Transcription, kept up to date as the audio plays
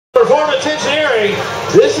Performance Engineering.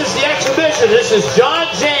 This is the exhibition. This is John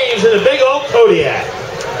James in the big old Kodiak.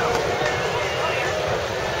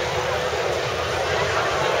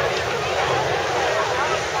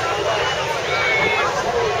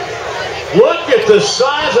 Look at the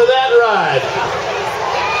size of that ride.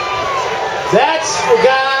 That's the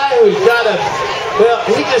guy who's got a, well,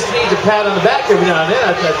 he just needs a pat on the back every now and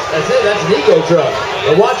then. That's it. That's an ego truck.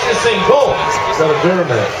 But watch this thing pull. It's got a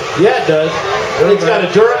Duramax. Yeah, it does. It's got a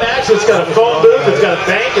Duramax. It's got a phone booth. It's got a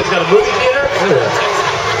bank. It's got a movie theater.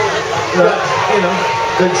 Yeah. You know,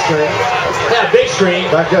 big screen. Yeah, big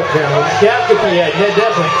screen. Backup camera. Yeah,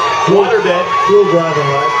 definitely. Waterbed. Fuel driving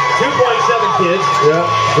light. 2.7 kids. Yeah,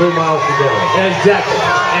 3 miles to go. Exactly.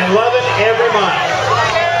 And loving every mile.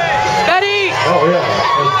 Betty! Oh, yeah.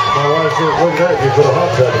 And my wife said, look at that, you put a hot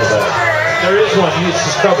tub in the back. There is one. It's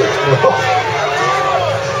just covered.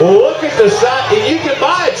 Well, look at the size. And you can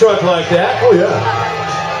buy a truck like that. Oh, yeah.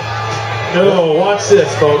 No, watch this,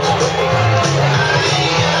 folks.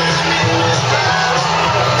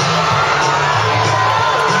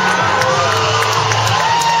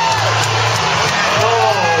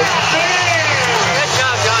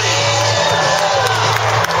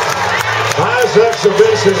 Nice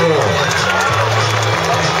exhibition run.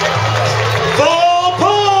 Full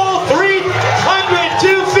pull,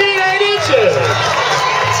 302 feet 8 inches.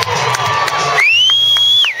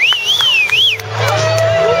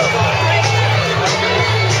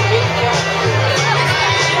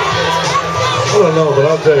 I don't know, but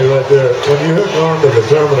I'll tell you right there, when you hook on to the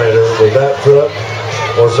Terminator with that truck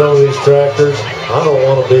or some of these tractors, I don't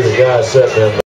want to be the guy sitting in